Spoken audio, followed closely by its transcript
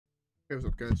Hey, what's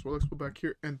up guys, WhirlXbow back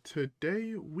here, and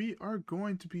today we are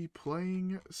going to be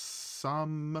playing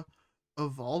some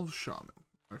Evolve Shaman.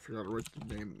 I forgot to write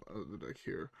the name of the deck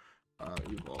here.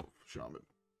 Evolve Shaman.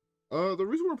 The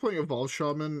reason we're playing Evolve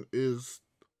Shaman is,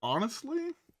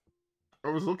 honestly, I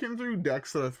was looking through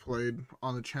decks that I've played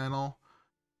on the channel,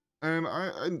 and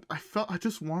I felt I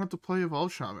just wanted to play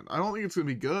Evolve Shaman. I don't think it's going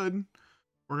to be good.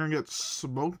 We're going to get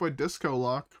smoked by Disco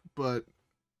Lock, but,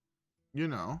 you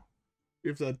know,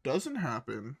 if that doesn't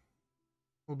happen,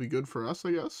 it'll be good for us,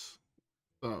 I guess.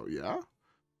 So, yeah.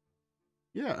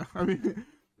 Yeah, I mean,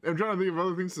 I'm trying to think of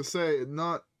other things to say.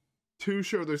 Not too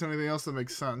sure if there's anything else that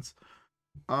makes sense.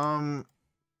 I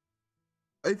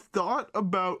thought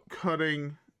about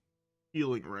cutting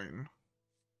Healing Rain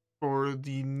for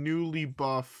the newly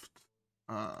buffed,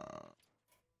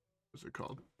 what's it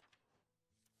called?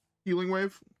 Healing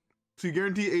Wave. So you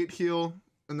guarantee 8 heal,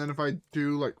 and then if I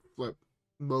do, like, flip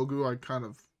Mogu, I kind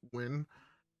of win.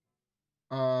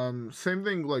 Same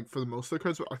thing like for the most of the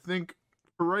cards, but I think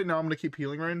for right now I'm gonna keep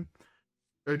Healing Rain.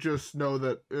 I just know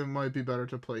that it might be better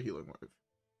to play Healing Wave.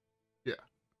 Yeah.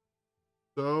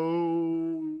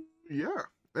 So yeah.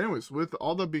 Anyways, with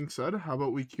all that being said, how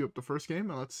about we queue up the first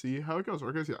game and let's see how it goes.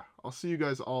 Alright guys, yeah. I'll see you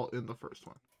guys all in the first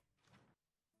one.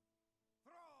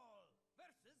 Thrall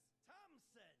versus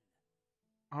Thompson.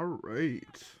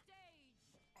 Alright.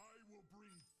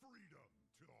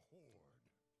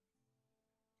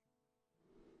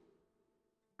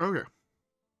 Okay.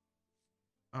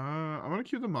 I'm gonna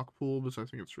queue the Muck Pool because I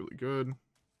think it's really good.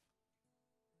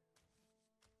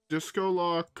 Disco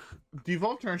Lock.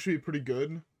 Devolve can actually be pretty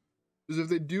good. Because if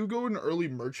they do go an early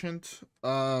merchant,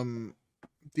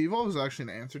 Devolve is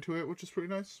actually an answer to it, which is pretty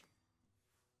nice.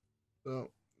 So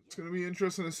it's gonna be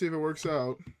interesting to see if it works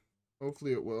out.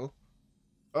 Hopefully it will.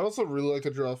 I'd also really like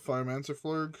to draw Firemancer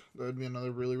Flurgl. That would be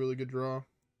another really, really good draw.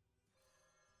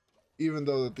 Even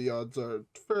though that the odds are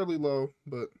fairly low,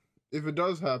 but if it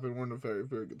does happen, we're in a very,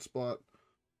 very good spot.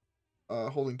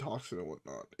 Holding Toxfin and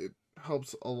whatnot, it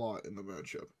helps a lot in the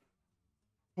matchup.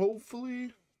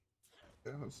 Hopefully,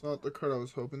 yeah, that's not the card I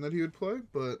was hoping that he would play,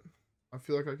 but I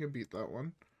feel like I can beat that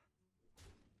one.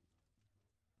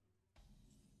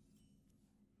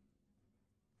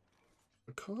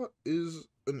 Macaw is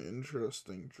an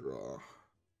interesting draw.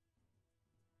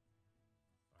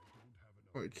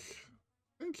 Like,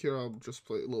 I think here I'll just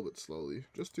play it a little bit slowly.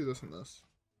 Just do this and this.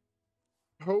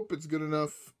 Hope it's good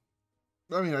enough.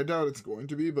 I mean, I doubt it's going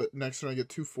to be, but next turn I get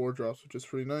 2 4-drops, which is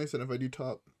pretty nice. And if I do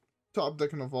top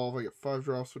deck and evolve, I get 5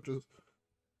 drops, which is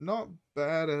not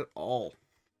bad at all.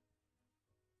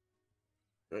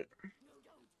 Right.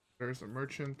 There's a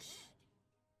merchant.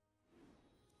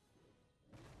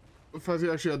 The fact he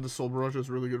actually had the Soul Barrage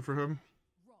is really good for him.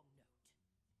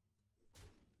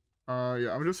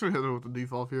 Yeah, I'm just gonna hit it with the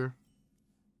default here.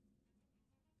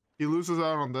 He loses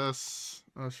out on this.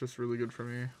 That's just really good for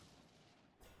me.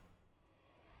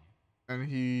 And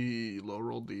he low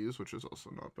rolled these, which is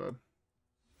also not bad.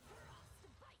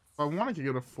 I wanted to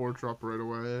get a 4-drop right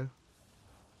away.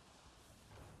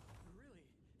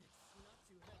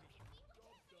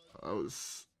 That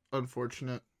was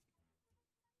unfortunate.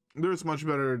 There's much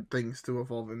better things to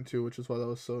evolve into, which is why that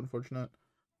was so unfortunate.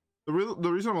 The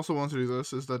reason I also want to do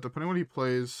this is that depending on what he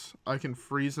plays, I can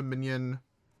freeze a minion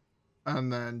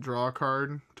and then draw a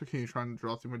card to continue trying to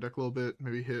draw through my deck a little bit,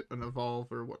 maybe hit an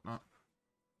evolve or whatnot.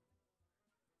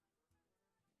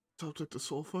 Top deck the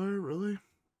Soulfire, really?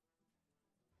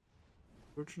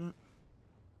 Unfortunate.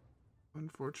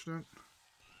 Unfortunate.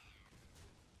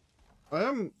 I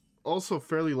am also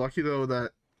fairly lucky though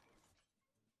that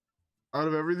out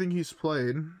of everything he's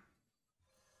played,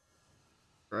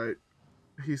 right,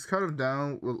 he's kind of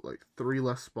down with like 3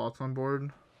 less spots on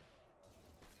board.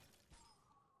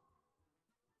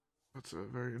 That's a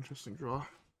very interesting draw.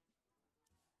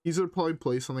 He's gonna probably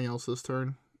play something else this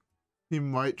turn. He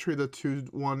might trade the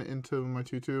 2-1 into my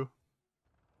 2-2.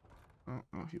 Oh,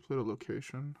 no, he played a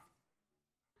location.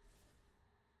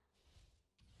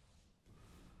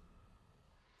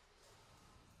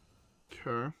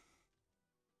 Okay.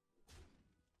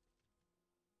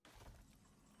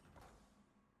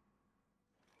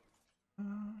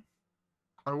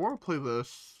 I want to play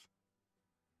this,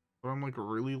 but I'm like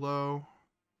really low.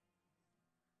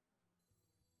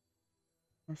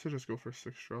 I should just go for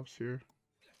 6 drops here.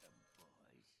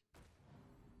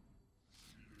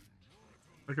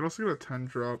 I could also get a 10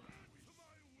 drop.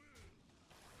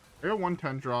 I got 1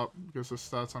 10 drop because the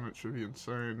stats on it should be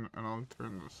insane, and I'll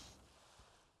turn this.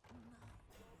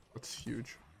 That's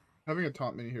huge. Having a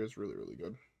top mini here is really, really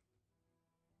good.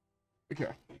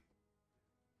 Okay.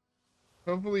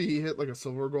 Hopefully he hit like a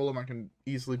silver golem I can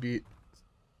easily beat.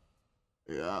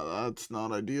 Yeah, that's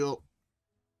not ideal.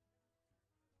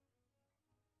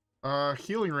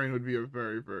 Healing Rain would be a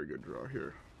very, very good draw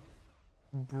here.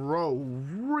 Bro,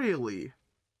 really?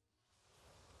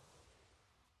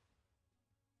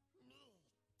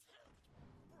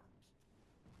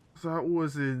 That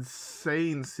was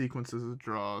insane sequences of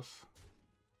draws.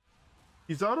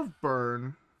 He's out of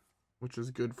burn, which is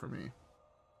good for me.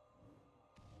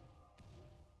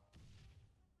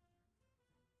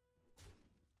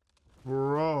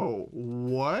 Bro,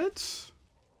 what?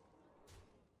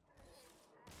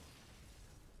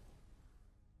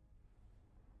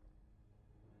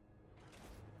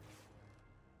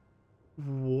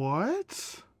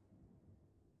 What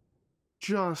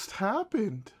just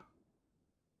happened?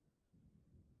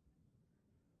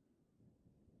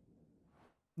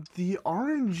 The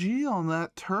RNG on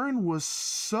that turn was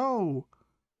so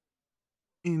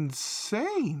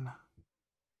insane.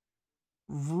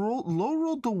 Low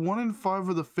rolled the 1 and 5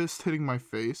 with the fist hitting my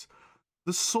face.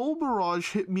 The Soul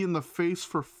Barrage hit me in the face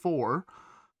for 4.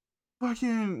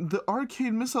 Fucking the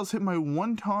Arcade Missiles hit my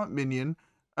 1 taunt minion,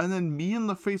 and then me in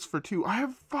the face for 2. I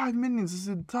have 5 minions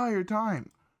this entire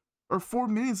time. Or 4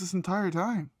 minions this entire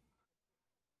time.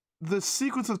 The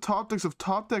sequence of top decks of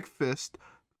top deck fist,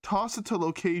 toss it to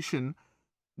location,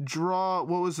 draw,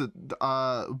 what was it?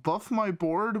 Buff my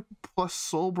board plus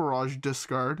Soul Barrage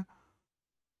discard.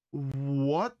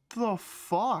 What the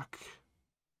fuck?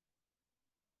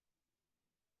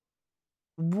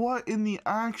 What in the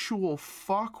actual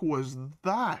fuck was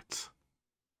that?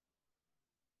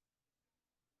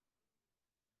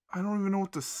 I don't even know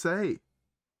what to say.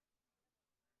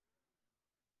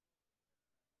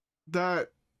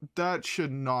 That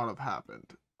should not have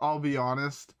happened. I'll be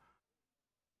honest.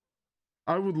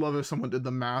 I would love if someone did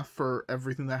the math for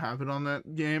everything that happened on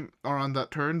that game or on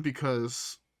that turn,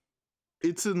 because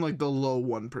it's in like the low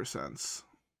 1%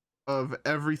 of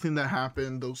everything that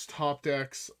happened, those top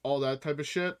decks, all that type of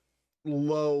shit.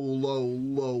 Low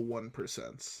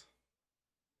 1%.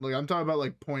 Like, I'm talking about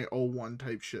like 0.01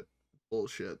 type shit.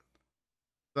 Bullshit.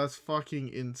 That's fucking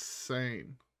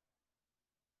insane.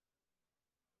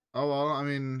 Oh well, I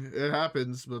mean, it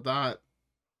happens, but that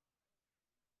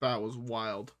was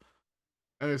wild.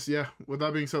 Anyways, yeah, with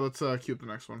that being said, let's cue up the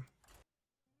next one.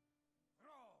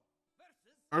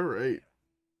 Alright.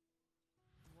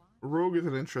 Rogue is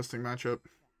an interesting matchup.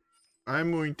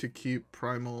 I'm going to keep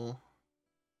Primal.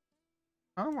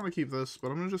 I don't want to keep this, but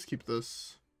I'm going to just keep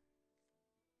this.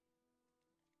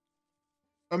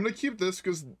 I'm going to keep this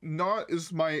because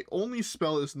my only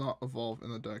spell is not Evolve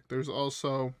in the deck. There's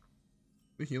also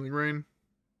the Healing Rain.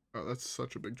 Oh, that's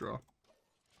such a big draw.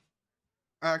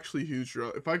 Actually, huge draw.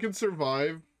 If I can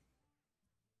survive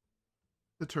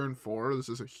the turn 4, this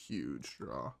is a huge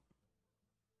draw.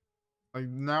 Like,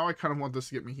 now I kind of want this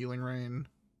to get me Healing Rain.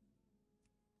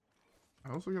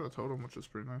 I also get a totem, which is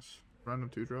pretty nice. Random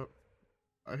 2-drop.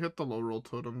 I hit the low roll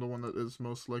totem, the one that is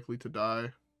most likely to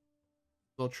die.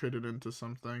 I'll trade it into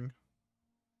something.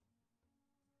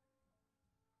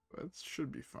 That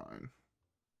should be fine.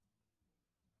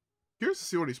 Curious to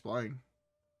see what he's playing.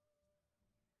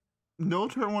 No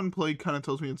turn 1 play kind of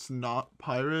tells me it's not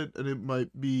Pirate, and it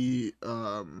might be,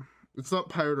 it's not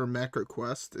Pirate or Mech or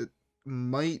Quest. It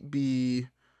might be,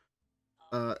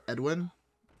 Edwin.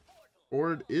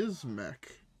 Or it is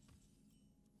Mech.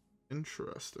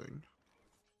 Interesting.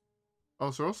 Oh,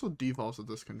 so also devolves that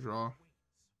this can draw.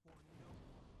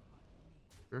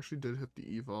 We actually did hit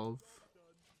the evolve.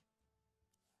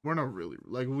 We're not really,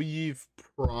 like, we've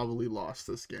probably lost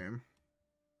this game.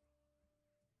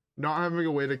 Not having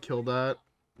a way to kill that,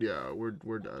 yeah,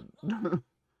 we're dead.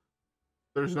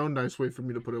 There's no nice way for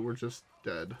me to put it, we're just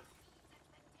dead.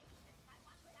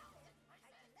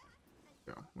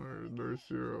 Yeah, there's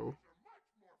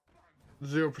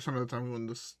 0% of the time we win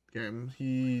this game.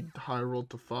 He high rolled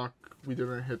to fuck. We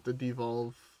didn't hit the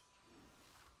devolve.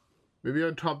 Maybe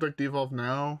I'd top deck devolve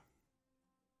now.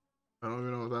 I don't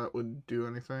even know if that would do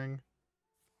anything.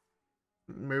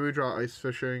 Maybe we draw ice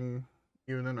fishing.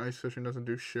 Even then, ice fishing doesn't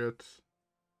do shit.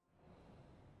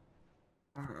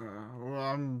 Well,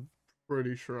 I'm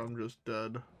pretty sure I'm just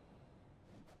dead.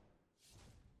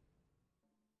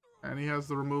 And he has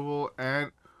the removal,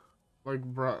 and like,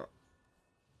 bro,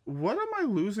 what am I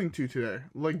losing to today?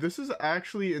 Like, this is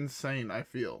actually insane. I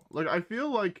feel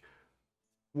like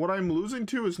what I'm losing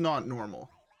to is not normal.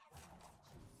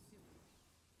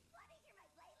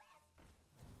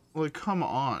 Like, come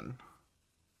on.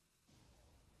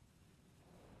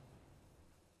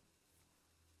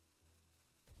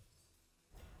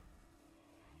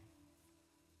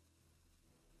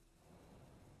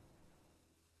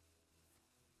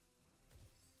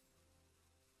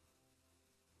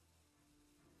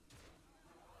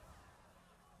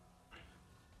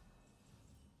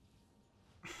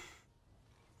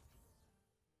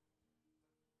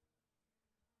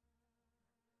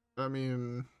 I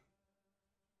mean,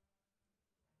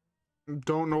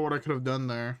 don't know what I could have done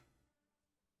there.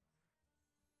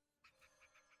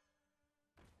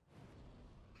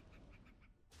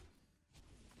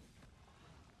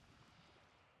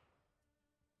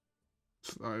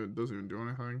 It doesn't even do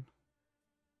anything.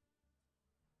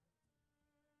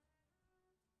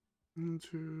 1,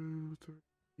 2,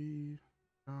 3,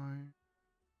 9,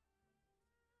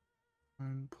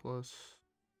 9 plus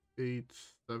 8,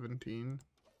 17.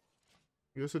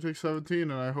 I guess it takes 17,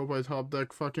 and I hope I top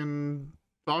deck fucking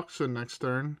Toxfin next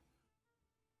turn.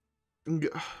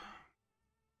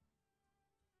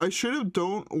 I should have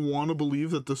don't want to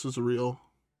believe that this is real.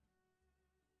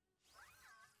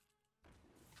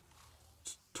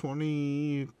 It's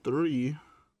 23.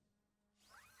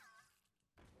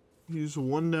 He's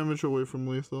 1 damage away from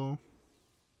lethal.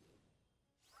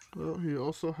 Well, he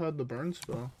also had the burn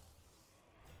spell.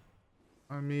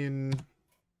 I mean...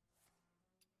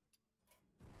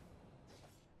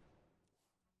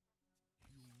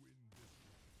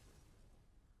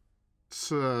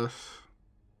 It's,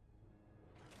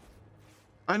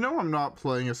 I know I'm not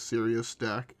playing a serious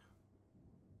deck.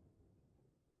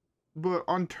 But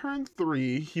on turn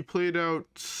 3, he played out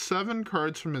 7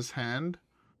 cards from his hand.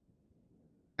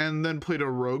 And then played a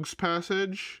Rogue's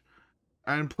Passage.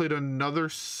 And played another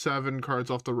 7 cards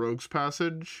off the Rogue's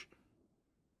Passage.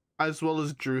 As well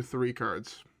as drew 3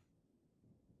 cards.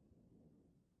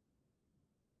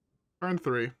 Turn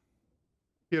 3.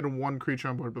 He had 1 creature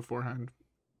on board beforehand.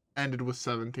 Ended with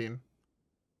 17.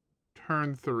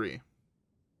 Turn 3.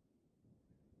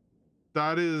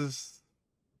 That is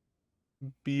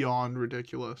beyond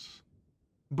ridiculous.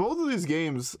 Both of these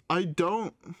games, I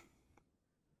don't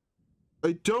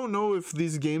know if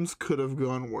these games could have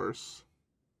gone worse.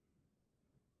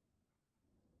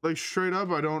 Like, straight up,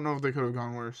 I don't know if they could have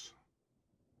gone worse.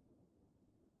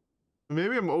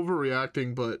 Maybe I'm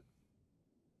overreacting, but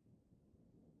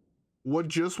what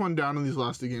just went down in these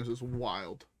last 2 games is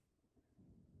wild.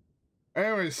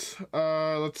 Anyways,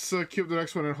 let's queue up the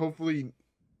next one and hopefully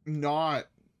not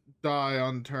die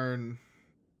on turn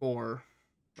 4.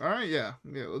 All right, yeah.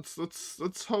 Let's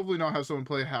hopefully not have someone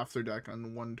play half their deck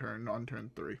on 1 turn on turn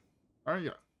 3. All right,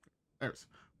 yeah. Anyways,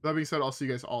 with that being said, I'll see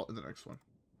you guys all in the next one.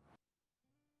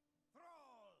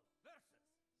 Thrall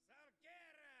versus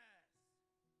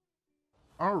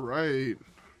Sargeras. All right.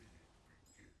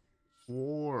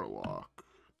 Warlock.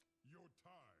 Your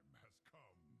time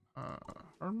has come.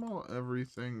 Armor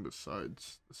everything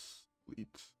besides the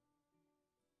Sleet.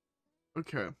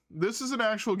 Okay, this is an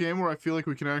actual game where I feel like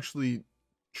we can actually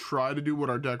try to do what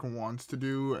our deck wants to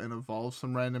do and evolve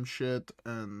some random shit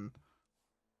and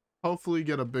hopefully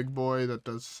get a big boy that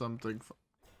does something.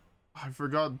 I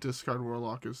forgot Discard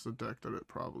Warlock is the deck that it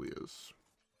probably is.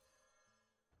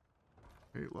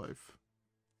 Hate life.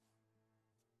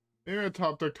 Maybe a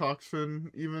top deck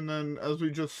Toxfin. Even then, as we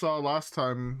just saw last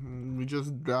time, we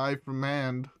just die from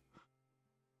hand.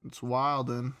 It's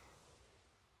wild, and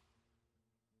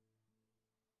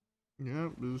yeah,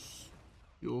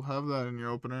 you'll have that in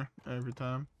your opener every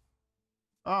time.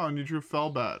 Oh, and you drew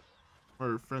Fellbat.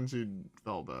 Or Frenzied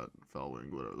Fellbat.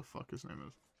 Fellwing, whatever the fuck his name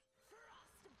is.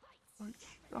 Like,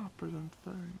 sharper than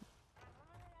thing.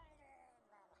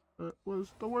 That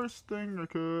was the worst thing I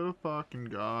could have fucking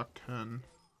gotten.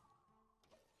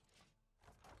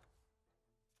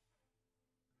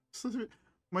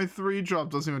 My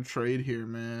 3-drop doesn't even trade here,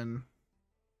 man.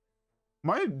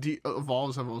 My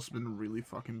evolves have also been really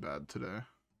fucking bad today.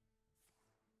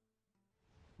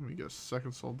 Let me guess,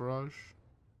 second Soul Barrage.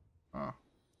 Oh.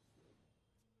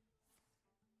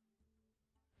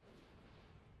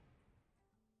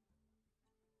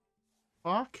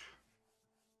 Fuck.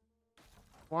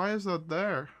 Why is that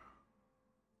there?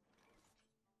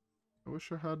 I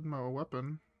wish I had my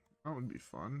weapon. That would be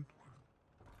fun.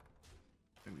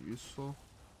 And useful.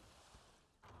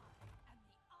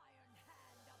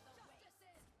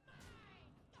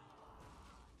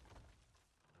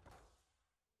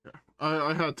 Yeah,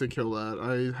 I had to kill that.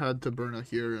 I had to burn it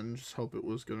here and just hope it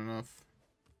was good enough.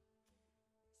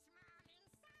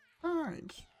 I'm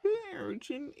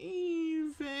spiritual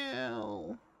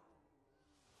evil.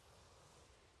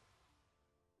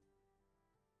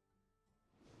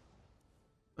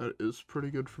 That is pretty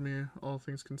good for me, all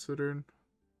things considered.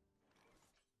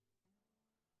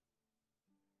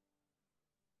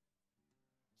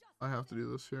 I have to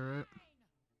do this here, right?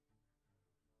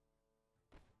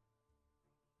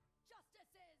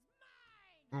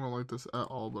 I don't like this at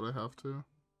all, but I have to.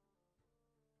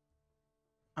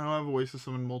 I don't have a waste to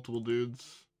summon multiple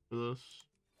dudes for this.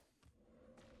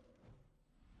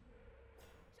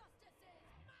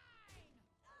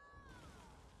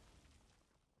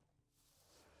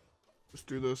 just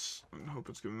do this and hope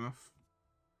it's good enough.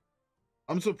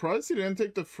 I'm surprised he didn't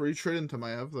take the free trade into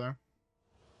my Ev there.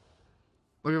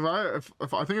 Like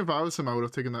if I think if I was him, I would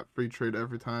have taken that free trade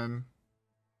every time.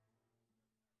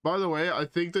 By the way, I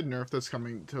think the nerf that's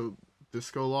coming to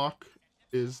Disco Lock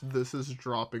is this is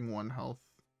dropping 1 health.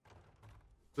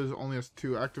 There's only has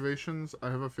 2 activations.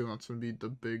 I have a feeling that's gonna be the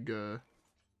big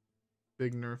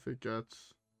nerf it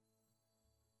gets.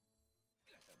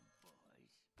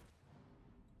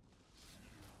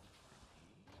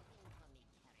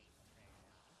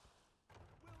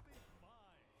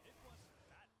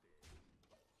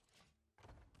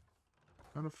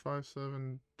 Out of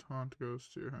 5/7, taunt goes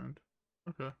to your hand.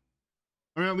 Okay.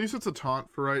 I mean, at least it's a taunt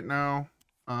for right now.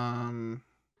 Well,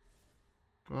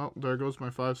 there goes my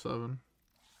 5/7.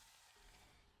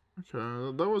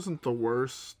 Okay, that wasn't the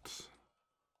worst.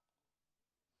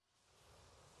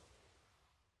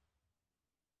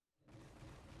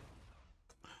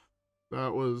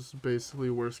 That was basically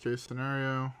worst case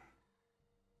scenario.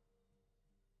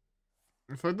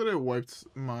 The fact that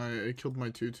it killed my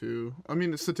 2/2. I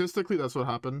mean, statistically, that's what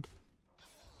happened.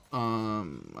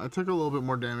 I took a little bit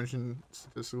more damage than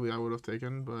statistically I would have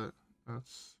taken, but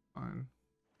that's fine.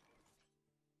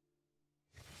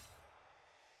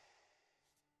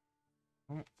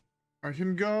 Well, I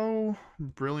can go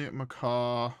Brilliant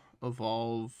Macaw,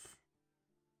 evolve,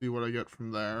 see what I get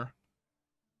from there.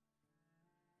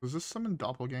 Does this summon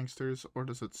Doppelgangsters, or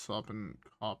does it summon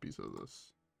copies of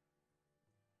this?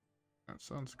 That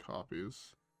sounds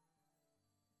copies.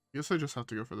 I guess I just have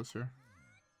to go for this here.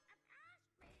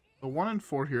 The 1 and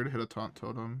 4 here to hit a taunt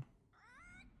totem.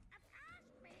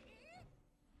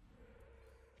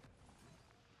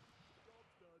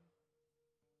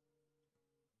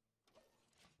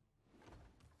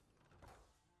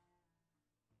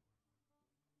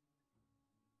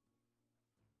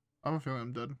 I have a feeling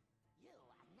I'm dead.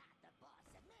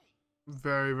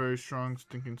 Very, very strong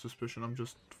stinking suspicion I'm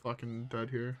just fucking dead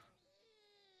here.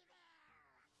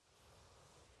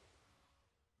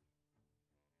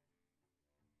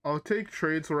 I'll take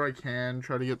trades where I can,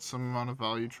 try to get some amount of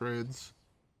value trades.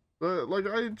 But, like,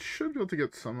 I should be able to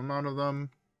get some amount of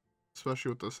them. Especially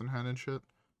with this in hand and shit.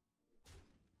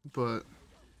 But...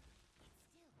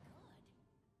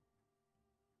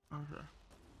 okay.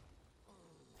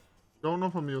 Don't know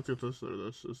if I'm able to get this or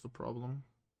this is the problem.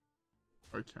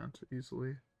 I can't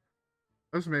easily.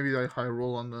 Unless maybe I high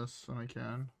roll on this and I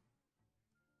can.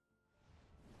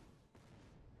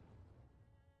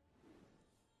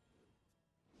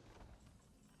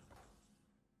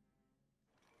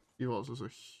 Devolve is a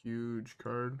huge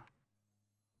card.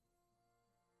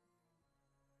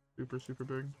 Super, super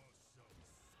big.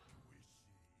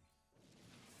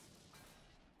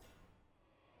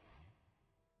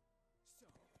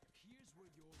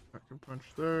 That can punch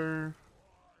there.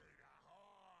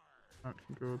 That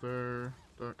can go there.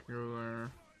 That can go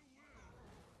there.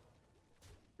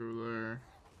 Go there.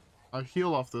 I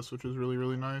heal off this, which is really,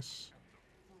 really nice.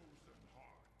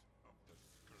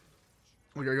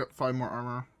 Like, I got 5 more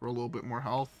armor for a little bit more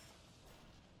health.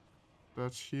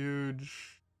 That's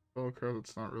huge. Oh crap,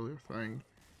 that's not really a thing.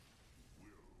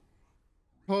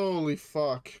 Holy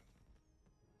fuck.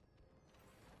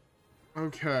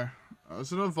 Okay. I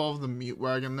was gonna evolve the meat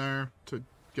wagon there to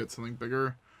get something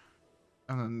bigger.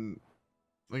 And then,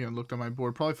 again, looked at my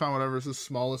board. Probably found whatever is the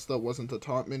smallest that wasn't a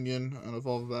taunt minion and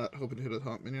evolve that, hoping to hit a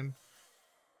taunt minion.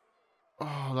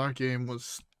 Oh, that game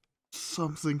was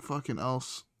something fucking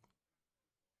else.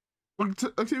 Like,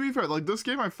 to be fair, like, this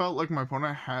game, I felt like my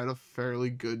opponent had a fairly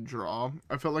good draw.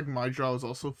 I felt like my draw was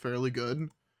also fairly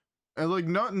good. And, like,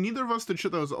 neither of us did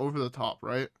shit that was over the top,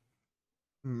 right?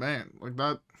 Man, like,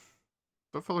 that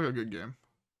felt like a good game.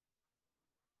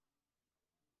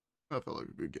 That felt like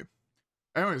a good game.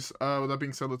 Anyways, with that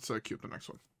being said, let's queue up the next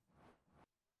one.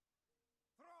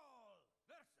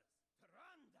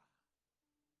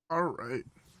 Alright.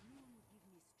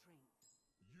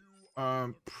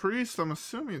 Priest, I'm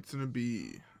assuming it's gonna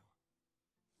be...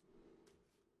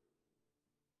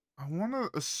 I wanna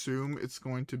assume it's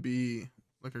going to be,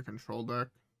 like, a control deck.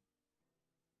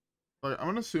 Like, I'm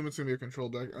gonna assume it's gonna be a control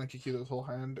deck, and I can keep this whole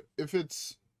hand. If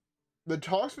it's... The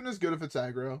Toxfin is good if it's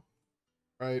aggro,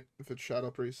 right? If it's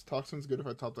Shadow Priest. Toxfin's good if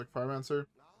I top deck Firemancer.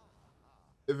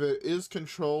 If it is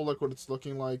control, like what it's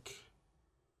looking like,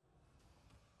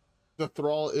 the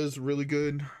Thrall is really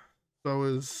good. So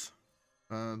is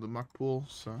the Muck Pool,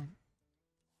 so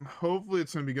hopefully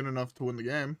it's going to be good enough to win the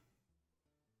game.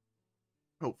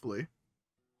 Hopefully.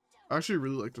 I actually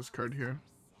really like this card here.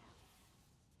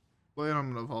 Play it,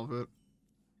 I'm going to evolve it.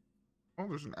 Oh,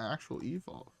 there's an actual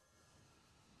evolve.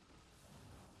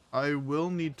 I will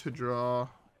need to draw.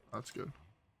 That's good.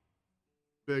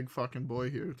 big fucking boy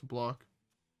here to block.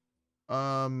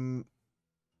 I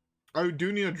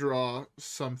do need to draw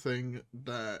something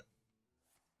that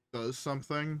does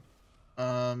something.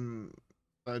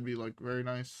 That'd be like very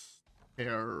nice.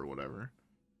 Hare or whatever.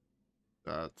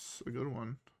 That's a good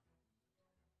one.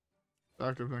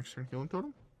 Active next turn healing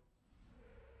totem.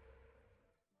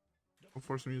 I'll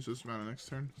force him to use this mana next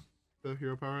turn. The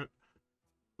hero power it.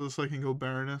 So this I can go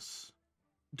Baroness.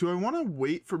 Do I want to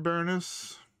wait for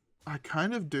Baroness? I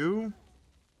kind of do.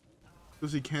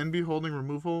 Because he can be holding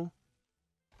removal.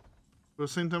 But at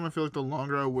the same time, I feel like the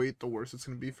longer I wait, the worse it's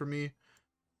going to be for me.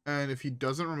 And if he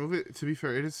doesn't remove it, to be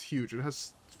fair, it is huge. It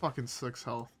has fucking 6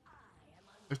 health.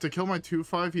 If to kill my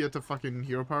 2/5, he had to fucking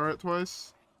hero power it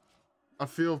twice. I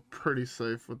feel pretty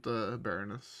safe with the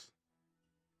Baroness.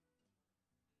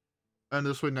 And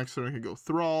this way next turn I can go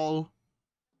Thrall.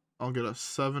 I'll get a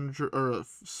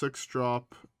 6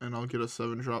 drop, and I'll get a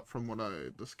 7 drop from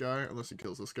this guy, unless he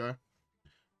kills this guy.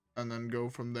 And then go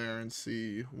from there and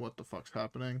see what the fuck's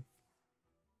happening.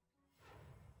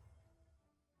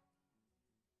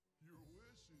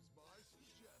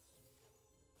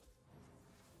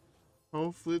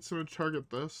 Hopefully it's gonna target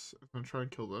this. I'm gonna try and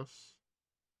kill this.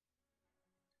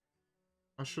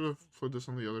 I should have put this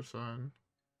on the other side.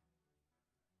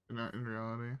 Not in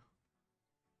reality.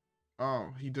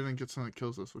 Oh, he didn't get something that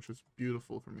kills us, which is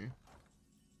beautiful for me.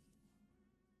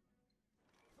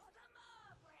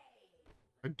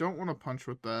 I don't want to punch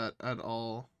with that at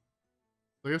all.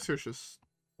 I guess here's just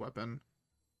weapon.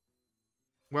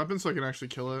 Weapon so I can actually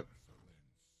kill it.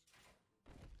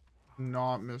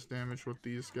 Not miss damage with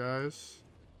these guys.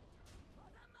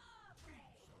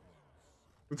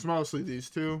 It's mostly these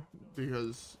two,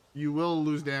 because you will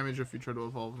lose damage if you try to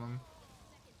evolve them.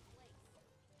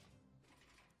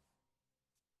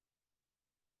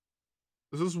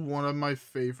 This is one of my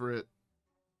favorite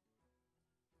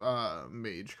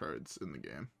mage cards in the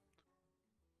game.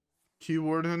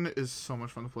 Keywarden is so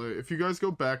much fun to play. If you guys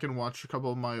go back and watch a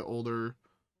couple of my older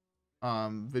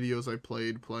videos I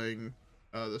played playing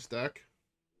this deck,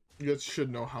 you guys should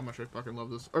know how much I fucking love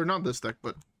this. Or not this deck,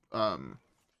 but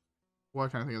why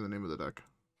can't I think of the name of the deck?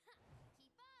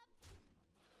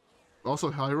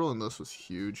 Also, Hyrule in this was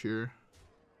huge here.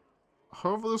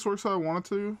 However this works how I want it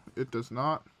to, it does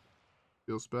not.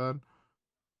 Feels bad.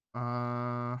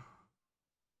 I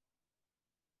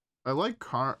like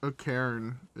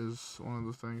Cairn is one of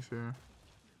the things here.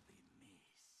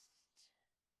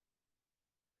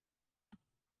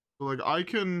 So like I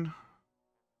can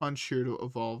punch here to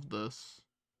evolve this.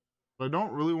 But I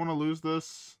don't really want to lose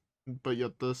this, but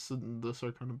yet this and this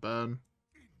are kind of bad.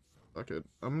 Fuck it.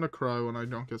 I'm gonna cry when I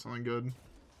don't get something good.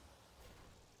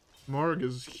 Morg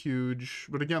is huge,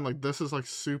 but again, like this is like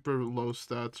super low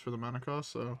stats for the mana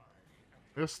cost, so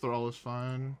I guess Thrall is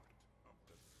fine.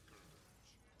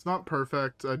 It's not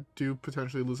perfect. I do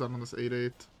potentially lose out on this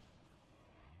 8/8.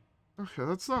 Okay,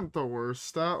 that's not the worst.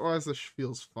 Stat-wise, this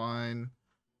feels fine.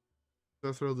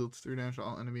 Death Roll deals 3 damage to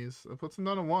all enemies. That puts him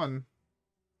down to 1.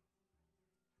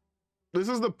 This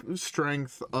is the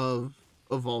strength of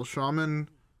Evolve Shaman,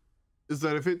 is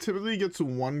that if it typically gets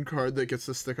 1 card that gets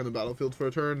to stick on the battlefield for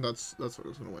a turn, that's what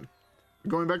it's going to win.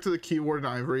 Going back to the Keyword and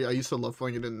Ivory, I used to love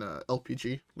playing it in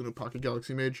LPG, Luna Pocket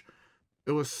Galaxy Mage.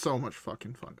 It was so much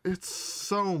fucking fun. It's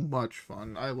so much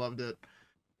fun. I loved it.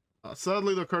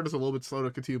 Sadly, the card is a little bit slow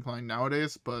to continue playing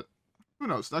nowadays, but who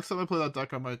knows? Next time I play that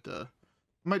deck, I might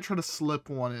try to slip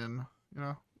one in, you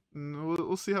know?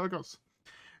 We'll see how it goes.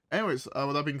 Anyways,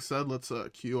 with that being said, let's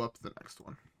queue up the next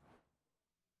one.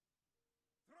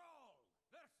 Thrall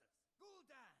versus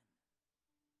Gul'dan.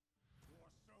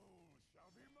 Your soul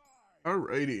shall be mine.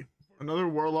 Alrighty. Another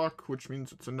Warlock, which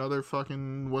means it's another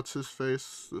fucking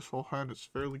what's-his-face. This whole hand is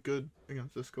fairly good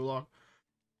against this Warlock.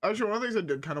 Actually, one of the things I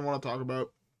did kind of want to talk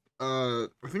about, I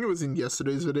think it was in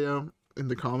yesterday's video, in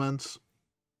the comments,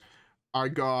 I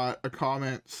got a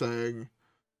comment saying,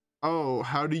 oh,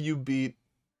 how do you beat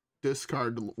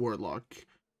discard Warlock?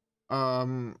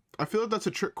 I feel like that's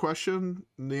a trick question.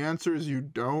 The answer is you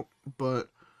don't,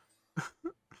 but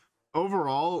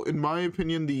overall, in my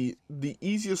opinion, the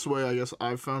easiest way I guess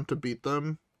I've found to beat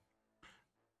them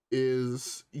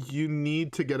is you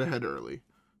need to get ahead early.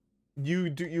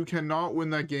 You cannot win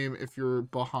that game if you're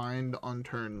behind on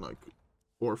turn like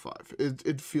 4 or 5.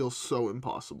 It feels so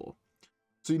impossible.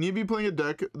 So you need to be playing a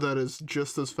deck that is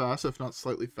just as fast, if not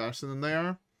slightly faster than they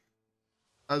are,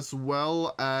 as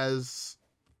well as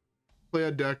play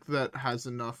a deck that has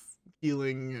enough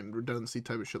healing and redundancy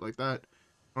type of shit like that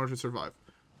in order to survive.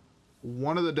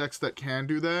 One of the decks that can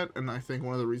do that, and I think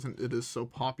one of the reasons it is so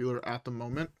popular at the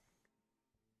moment,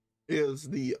 is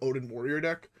the Odin Warrior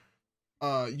deck.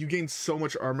 you gain so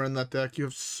much armor in that deck. You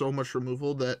have so much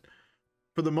removal that,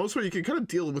 for the most part, you can kind of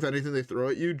deal with anything they throw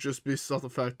at you, just based off the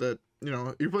fact that, you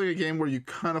know, you're playing a game where you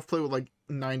kind of play with like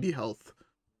 90 health.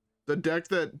 The deck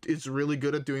that is really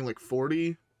good at doing like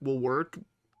 40 will work.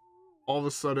 All of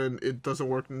a sudden, it doesn't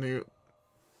work.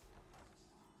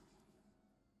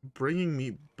 Bringing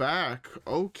me back.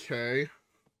 Okay.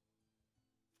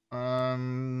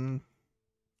 What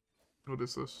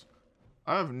is this?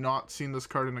 I have not seen this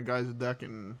card in a guy's deck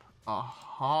in a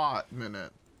hot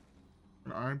minute.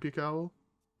 An Iron Peak Owl.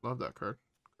 Love that card.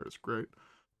 It's great.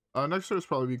 Next turn is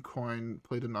probably be coin,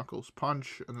 play the Knuckles,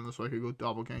 punch, and then this way I could go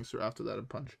Doppelgangster after that and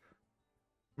punch.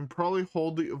 And probably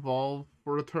hold the Evolve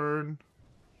for a turn.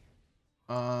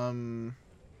 Now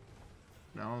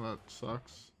that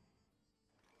sucks.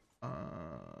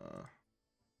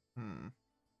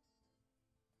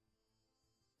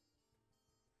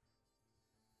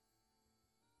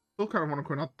 Still kind of want to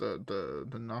coin out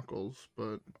the Knuckles,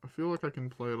 but I feel like I can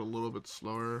play it a little bit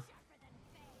slower.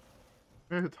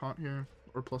 Maybe hit taunt here,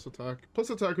 or plus attack. Plus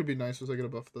attack would be nice as I get a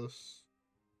buff this.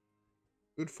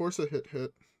 It would force a hit.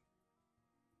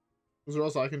 Because or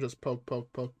else I can just poke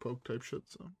type shit,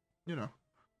 so, you know.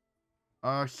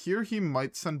 Here he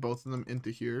might send both of them into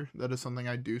here. That is something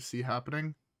I do see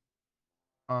happening.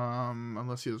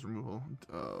 Unless he has removal.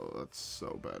 Oh, that's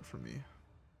so bad for me.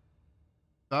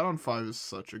 That on 5 is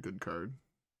such a good card.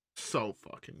 So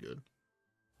fucking good.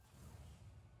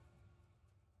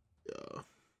 Yeah.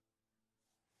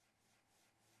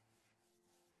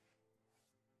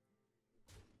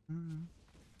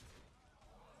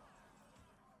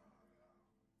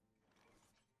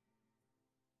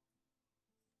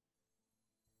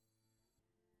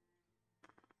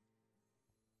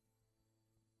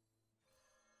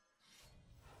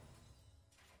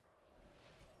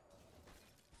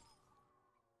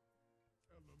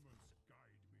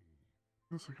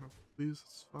 I can please,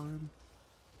 it's fine.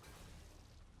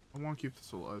 I want to keep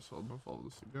this alive, so I'll evolve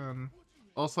this again.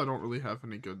 Also, I don't really have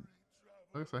any good.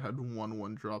 I guess I had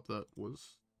one drop that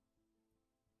was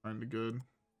kind of good.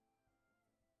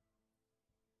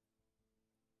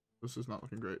 This is not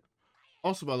looking great.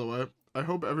 Also, by the way, I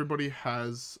hope everybody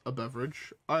has a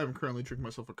beverage. I am currently drinking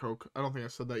myself a Coke. I don't think I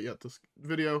said that yet this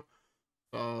video.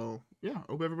 So, yeah,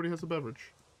 hope everybody has a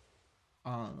beverage.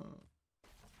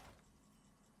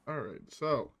 Alright,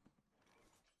 so.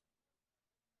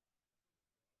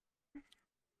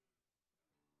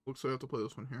 Looks like I have to play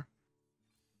this one here.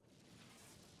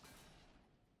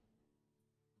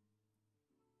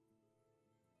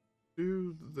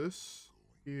 Do this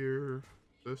here,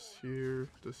 this here,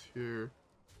 this here,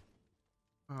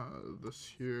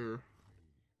 this here.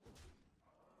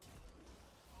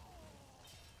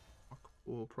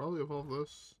 We'll probably evolve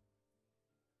this.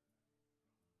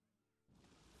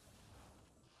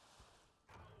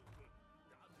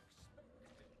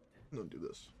 No, do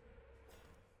this.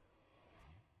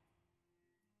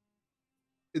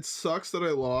 It sucks that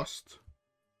I lost.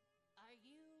 Are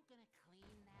you gonna clean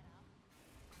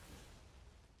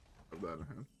that up? Have that in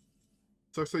hand.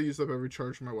 Sucks I used up every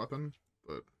charge for my weapon,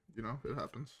 but you know, it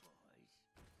happens.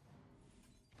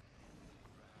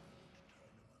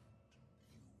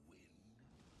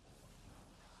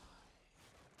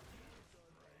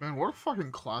 Man, what a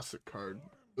fucking classic card.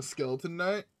 The Skeleton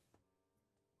Knight.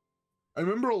 I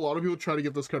remember a lot of people try to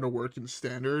get this card to work in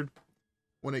Standard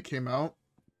when it came out.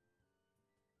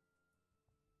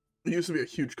 It used to be a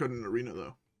huge card in Arena,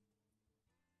 though.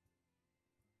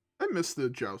 I miss the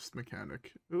Joust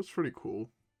mechanic. It was pretty cool.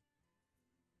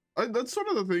 That's one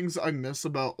of the things I miss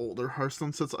about older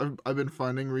Hearthstone sets I've been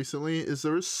finding recently, is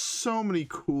there are so many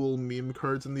cool meme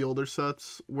cards in the older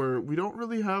sets where we don't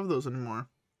really have those anymore.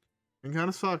 It kind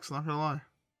of sucks, not gonna lie.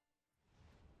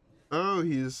 Oh,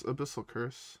 he's Abyssal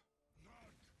Curse.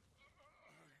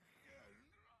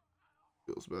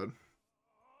 Feels bad.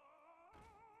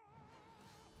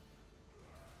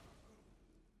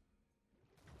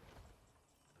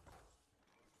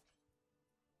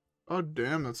 Oh,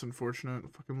 damn, that's unfortunate. I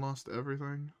fucking lost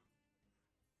everything.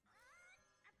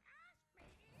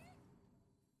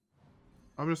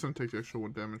 I'm just gonna take the extra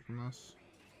 1 damage from this.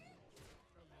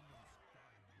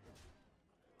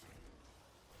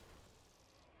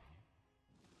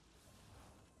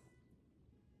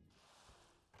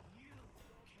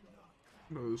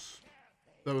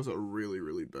 That was a really,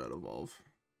 really bad evolve.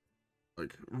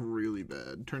 Like, really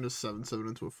bad. Turned a 7/7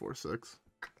 into a 4/6.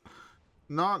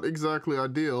 Not exactly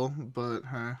ideal, but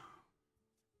hey.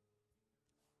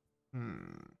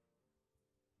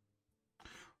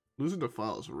 Losing to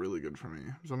File is really good for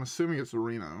me. So I'm assuming it's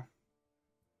Reno.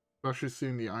 I'm actually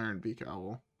seeing the Iron Beak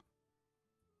Owl.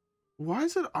 Why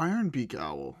is it Iron Beak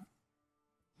Owl?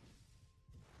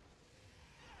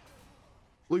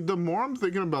 Like, the more I'm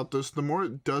thinking about this, the more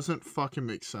it doesn't fucking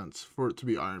make sense for it to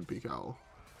be Iron Peak Owl.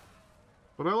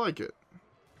 But I like it.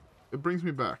 It brings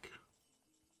me back.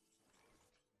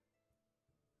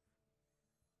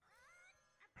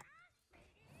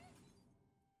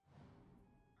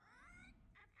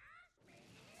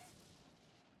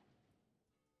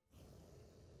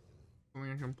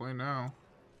 Something I can play now.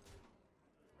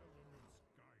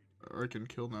 Or I can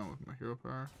kill now with my hero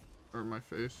power. Or my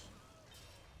face.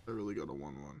 I really got a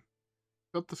 1-1.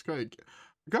 Got this guy again.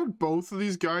 I got both of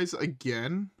these guys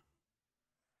again?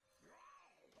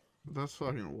 That's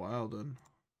fucking wild, then.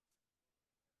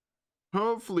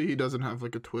 Hopefully he doesn't have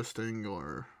like a twisting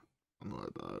or something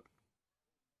like that.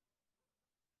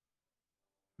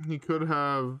 He could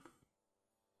have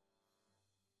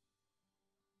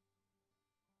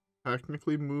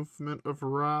technically movement of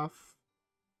wrath.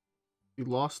 He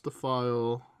lost the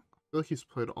file. I feel like he's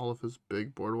played all of his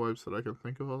big board wipes that I can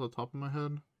think of off the top of my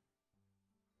head.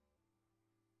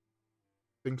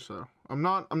 I think so. I'm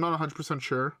not 100%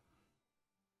 sure.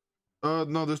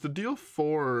 No, there's the deal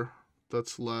 4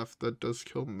 that's left that does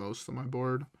kill most of my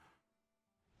board.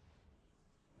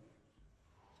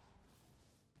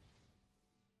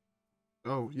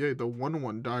 Oh, yay, the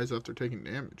 1/1 dies after taking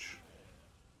damage.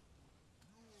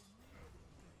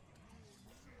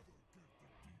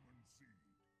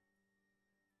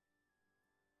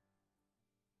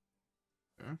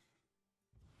 Okay.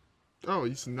 Oh,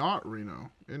 he's not Reno.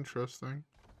 Interesting.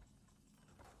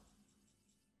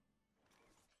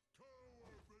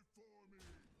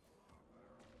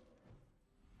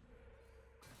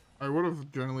 I would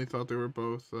have generally thought they were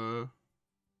both, deal.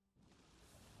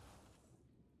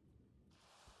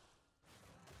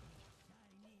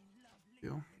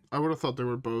 I would have thought they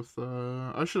were both,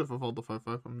 I should have evolved the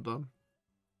 5/5, I'm done.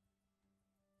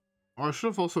 Oh, I should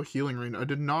have also healing rain. I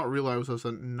did not realize I was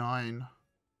at 9.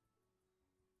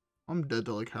 I'm dead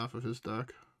to like half of his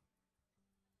deck.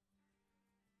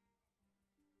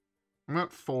 I'm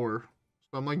at 4.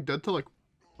 So I'm like dead to like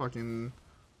fucking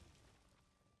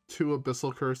 2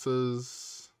 Abyssal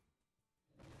Curses.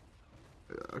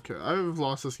 Yeah, okay, I've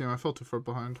lost this game. I fell too far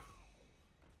behind.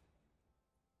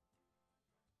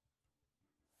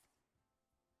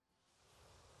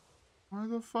 Why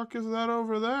the fuck is that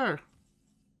over there?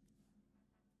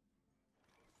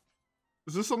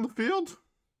 Is this on the field?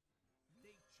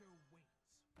 Nature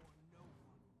waits for no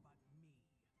one but me.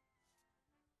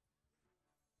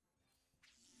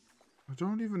 I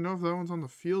don't even know if that one's on the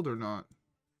field or not.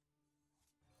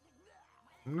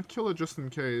 I'm gonna kill it just in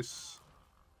case.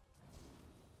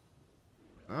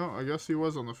 Oh, I guess he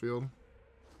was on the field.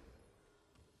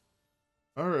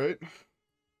 Alright.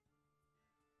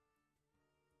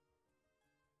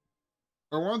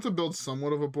 I wanted to build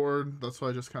somewhat of a board, that's why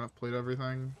I just kind of played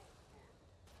everything.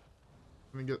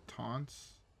 Let me get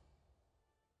taunts.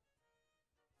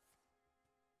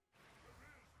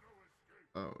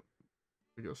 Oh,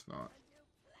 I guess not.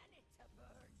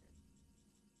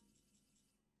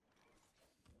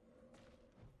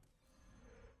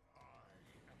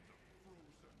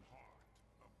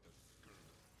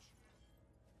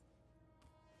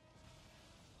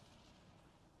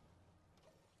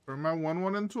 Turn my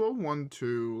 1/1 into a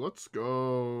 1/2. Let's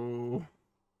go.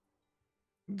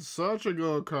 Such a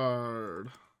good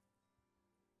card.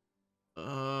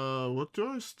 What do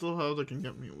I still have that can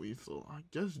get me lethal? I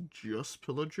guess just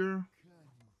Pillager.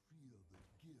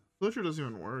 Pillager doesn't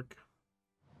even work.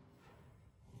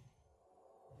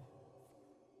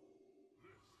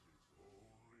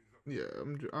 Yeah,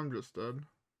 I'm just dead.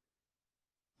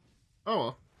 Oh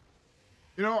well.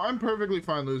 You know, I'm perfectly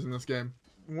fine losing this game.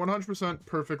 100%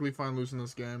 perfectly fine losing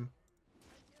this game.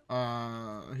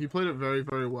 He played it very,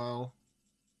 very well.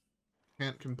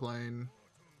 Can't complain.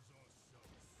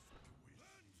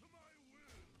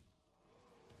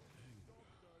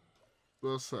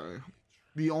 We'll say.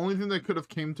 The only thing that could have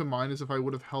came to mind is if I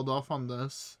would have held off on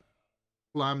this.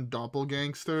 Slam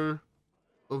Doppelgangster.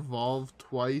 Evolve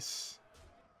twice.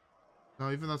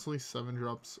 No, even that's only 7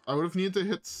 drops. I would have needed to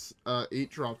hit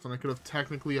 8 drops, and I could have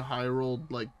technically high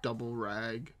rolled like double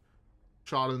rag,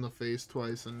 shot in the face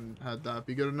twice, and had that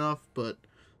be good enough. But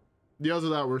the odds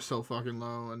of that were so fucking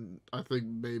low, and I think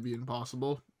maybe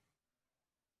impossible.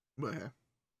 But hey,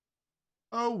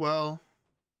 oh well.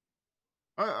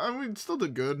 I mean, still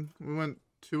did good. We went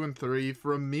 2 and 3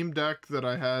 for a meme deck that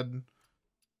I had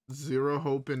 0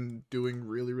 hope in doing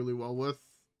really, really well with.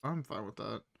 I'm fine with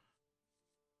that.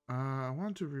 I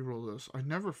wanted to reroll this. I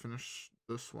never finished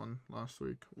this one last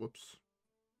week. Whoops.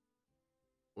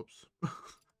 Whoops.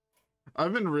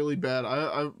 I've been really bad.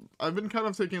 I've been kind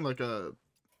of taking like a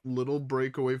little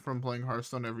break away from playing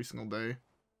Hearthstone every single day.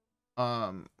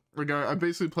 Like, I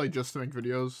basically play just to make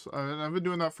videos. I've been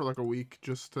doing that for like a week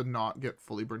just to not get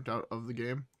fully burnt out of the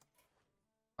game.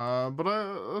 But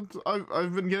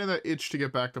I've been getting that itch to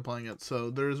get back to playing it, so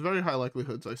there's very high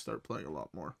likelihoods I start playing a lot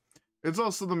more. It's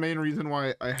also the main reason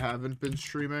why I haven't been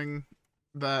streaming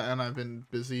that, and I've been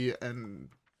busy and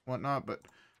whatnot, but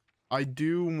I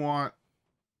do want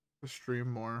to stream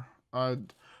more. I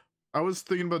was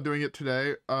thinking about doing it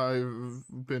today. I've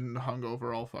been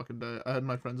hungover all fucking day. I had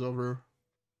my friends over.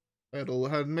 I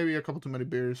had maybe a couple too many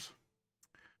beers.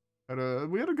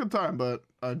 We had a good time, but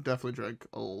I definitely drank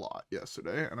a lot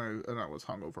yesterday, and I was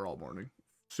hungover all morning.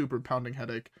 Super pounding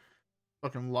headache.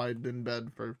 Fucking lied in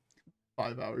bed for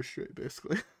 5 hours straight,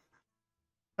 basically.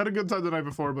 Had a good time the night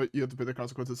before, but you have to pay the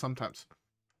consequences sometimes.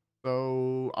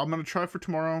 So I'm gonna try for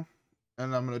tomorrow,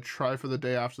 and I'm gonna try for the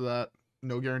day after that.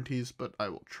 No guarantees, but I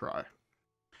will try.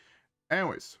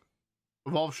 Anyways,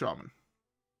 Evolve Shaman.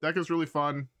 Deck is really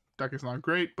fun. Deck is not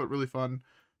great, but really fun.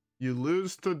 You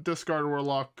lose to discard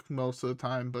Warlock most of the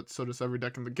time, but so does every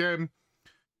deck in the game.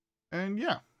 And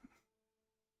yeah,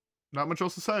 not much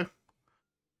else to say.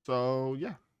 So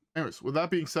yeah. Anyways, with that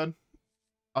being said,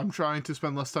 I'm trying to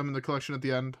spend less time in the collection at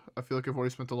the end. I feel like I've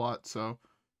already spent a lot. So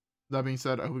that being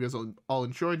said, I hope you guys all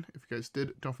enjoyed. If you guys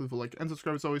did, don't forget to like and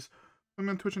subscribe as always. I'm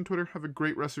on Twitch and Twitter. Have a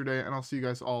great rest of your day, and I'll see you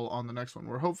guys all on the next one,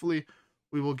 where hopefully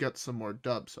we will get some more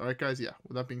dubs. Alright guys, yeah,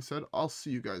 with that being said, I'll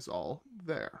see you guys all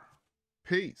there.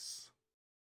 Peace.